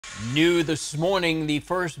New this morning, the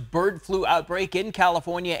first bird flu outbreak in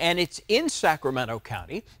California, and it's in Sacramento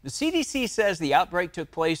County. The CDC says the outbreak took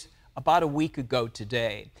place about a week ago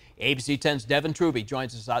today. ABC 10's Devin Truby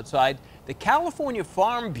joins us outside the California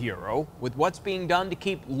Farm Bureau with what's being done to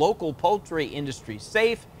keep local poultry industry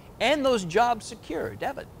safe and those jobs secure.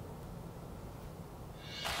 Devin.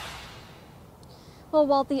 Well,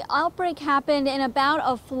 Walt, the outbreak happened in about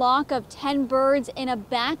a flock of 10 birds in a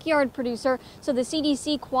backyard producer, so the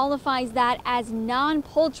CDC qualifies that as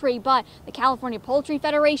non-poultry, but the California Poultry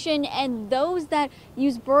Federation and those that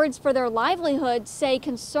use birds for their livelihood say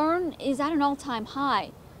concern is at an all-time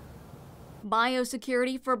high.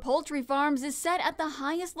 Biosecurity for poultry farms is set at the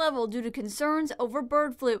highest level due to concerns over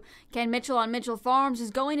bird flu. Ken Mitchell on Mitchell Farms is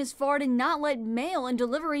going as far to not let mail and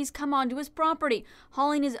deliveries come onto his property,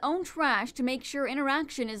 hauling his own trash to make sure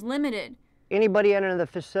interaction is limited. Anybody entering the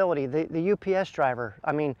facility, the UPS driver,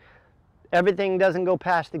 I mean, everything doesn't go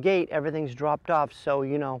past the gate, everything's dropped off, so,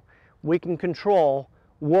 you know, we can control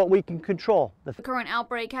what we can control. The current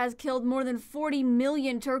outbreak has killed more than 40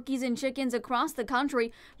 million turkeys and chickens across the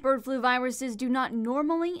country. Bird flu viruses do not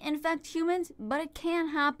normally infect humans, but it can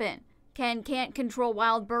happen. Ken can't control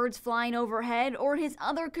wild birds flying overhead or his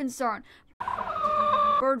other concern: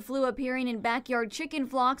 bird flu appearing in backyard chicken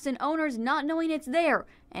flocks and owners not knowing it's there,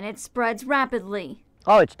 and it spreads rapidly.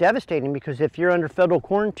 Oh, it's devastating because if you're under federal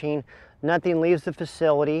quarantine, nothing leaves the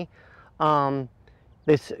facility.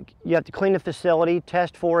 You have to clean the facility,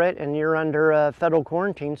 test for it, and you're under federal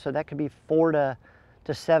quarantine, so that could be 4 to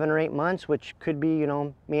 7 or 8 months, which could be, you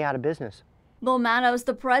know, me out of business. Bill Matos,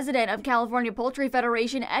 the president of California Poultry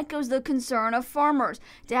Federation, echoes the concern of farmers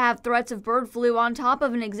to have threats of bird flu on top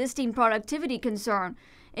of an existing productivity concern.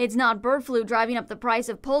 It's not bird flu driving up the price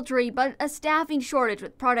of poultry, but a staffing shortage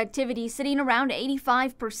with productivity sitting around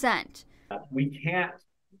 85%. We can't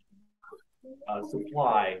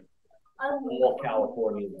supply all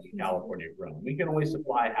Californians California grown. We can only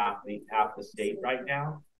supply half the state right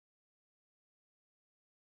now.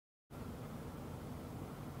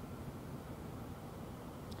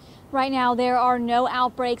 Right now, there are no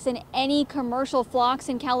outbreaks in any commercial flocks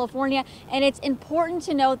in California, and it's important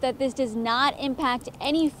to note that this does not impact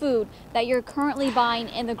any food that you're currently buying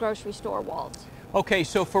in the grocery store, Walt. Okay,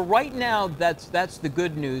 so for right now, that's the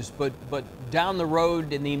good news, but down the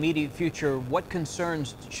road in the immediate future, what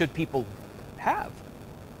concerns should people have?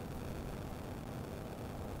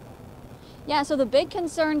 Yeah, so the big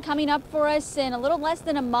concern coming up for us in a little less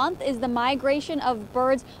than a month is the migration of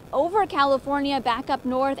birds over California back up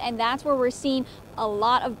north, and that's where we're seeing a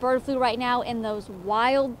lot of bird flu right now in those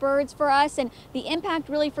wild birds for us. And the impact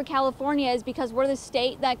really for California is because we're the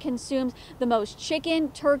state that consumes the most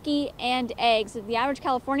chicken, turkey, and eggs. The average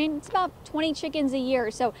Californian, it's about 20 chickens a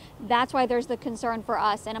year, so that's why there's the concern for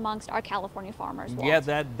us and amongst our California farmers. Walt.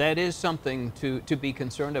 Yeah, that is something to be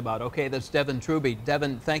concerned about. Okay, that's Devin Truby.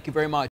 Devin, thank you very much.